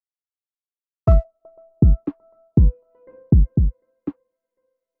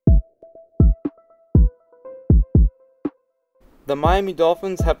the Miami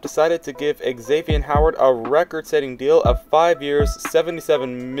Dolphins have decided to give Xavien Howard a record-setting deal of 5 years,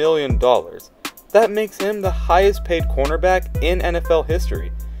 $77 million. That makes him the highest paid cornerback in NFL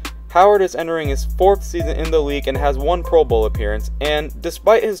history. Howard is entering his 4th season in the league and has 1 Pro Bowl appearance, and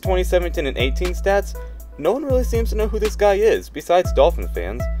despite his 2017 and 18 stats, no one really seems to know who this guy is, besides Dolphin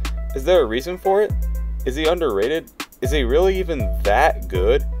fans. Is there a reason for it? Is he underrated? Is he really even that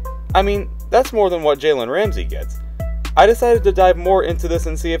good? I mean, that's more than what Jalen Ramsey gets. I decided to dive more into this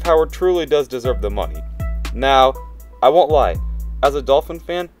and see if Howard truly does deserve the money. Now, I won't lie, as a Dolphin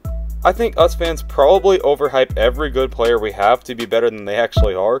fan, I think us fans probably overhype every good player we have to be better than they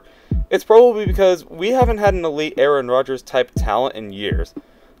actually are. It's probably because we haven't had an elite Aaron Rodgers type talent in years.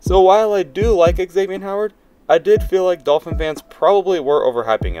 So while I do like Xavien Howard, I did feel like Dolphin fans probably were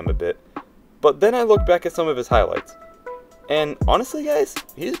overhyping him a bit. But then I looked back at some of his highlights. And honestly guys,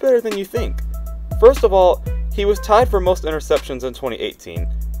 he's better than you think. First of all, he was tied for most interceptions in 2018.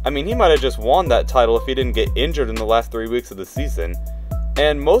 I mean, he might have just won that title if he didn't get injured in the last 3 weeks of the season.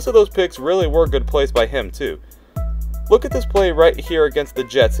 And most of those picks really were good plays by him too. Look at this play right here against the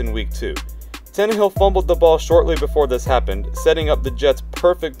Jets in week 2. Tannehill fumbled the ball shortly before this happened, setting up the Jets'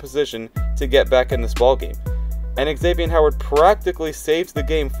 perfect position to get back in this ballgame. And Xavien Howard practically saves the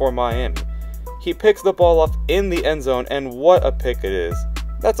game for Miami. He picks the ball off in the end zone, and what a pick it is.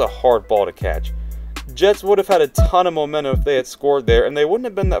 That's a hard ball to catch. Jets would have had a ton of momentum if they had scored there, and they wouldn't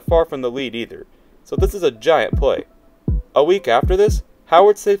have been that far from the lead either. So this is a giant play. A week after this,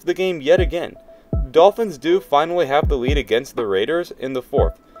 Howard saves the game yet again. Dolphins do finally have the lead against the Raiders in the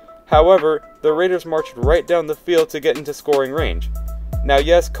 4th. However, the Raiders marched right down the field to get into scoring range. Now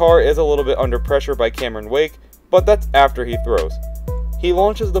yes, Carr is a little bit under pressure by Cameron Wake, but that's after he throws. He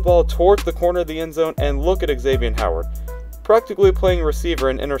launches the ball towards the corner of the end zone, and look at Xavien Howard, practically playing receiver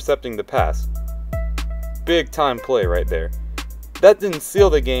and intercepting the pass. Big time play right there. That didn't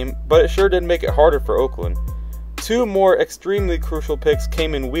seal the game, but it sure did make it harder for Oakland. 2 more extremely crucial picks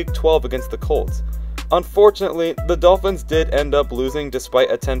came in week 12 against the Colts. Unfortunately, the Dolphins did end up losing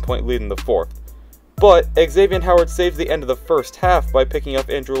despite a 10-point lead in the 4th. But Xavien Howard saves the end of the first half by picking up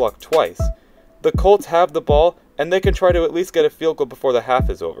Andrew Luck twice. The Colts have the ball, and they can try to at least get a field goal before the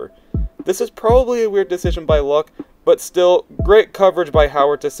half is over. This is probably a weird decision by Luck, but still, great coverage by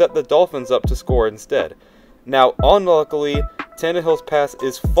Howard to set the Dolphins up to score instead. Now, unluckily, Tannehill's pass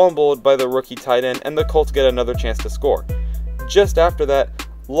is fumbled by the rookie tight end, and the Colts get another chance to score. Just after that,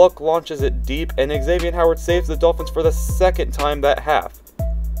 Luck launches it deep, and Xavien Howard saves the Dolphins for the 2nd time that half.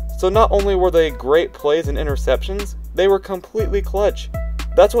 So not only were they great plays and interceptions, they were completely clutch.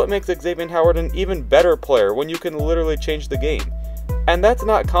 That's what makes Xavien Howard an even better player when you can literally change the game. And that's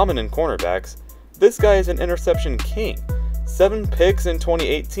not common in cornerbacks. This guy is an interception king. 7 picks in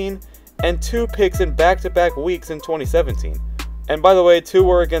 2018, and 2 picks in back-to-back weeks in 2017. And by the way, 2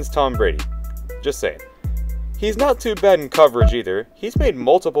 were against Tom Brady. Just saying. He's not too bad in coverage either. He's made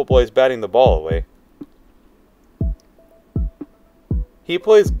multiple plays batting the ball away. He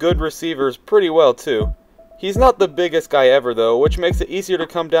plays good receivers pretty well too. He's not the biggest guy ever though, which makes it easier to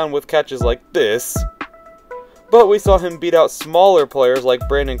come down with catches like this. But we saw him beat out smaller players like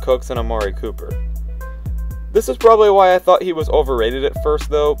Brandon Cooks and Amari Cooper. This is probably why I thought he was overrated at first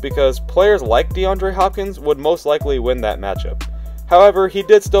though, because players like DeAndre Hopkins would most likely win that matchup. However, he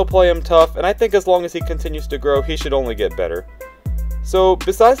did still play him tough, and I think as long as he continues to grow, he should only get better. So,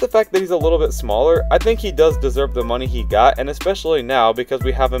 besides the fact that he's a little bit smaller, I think he does deserve the money he got, and especially now because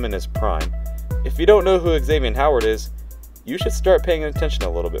we have him in his prime. If you don't know who Xavien Howard is, you should start paying attention a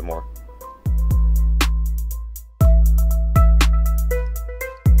little bit more.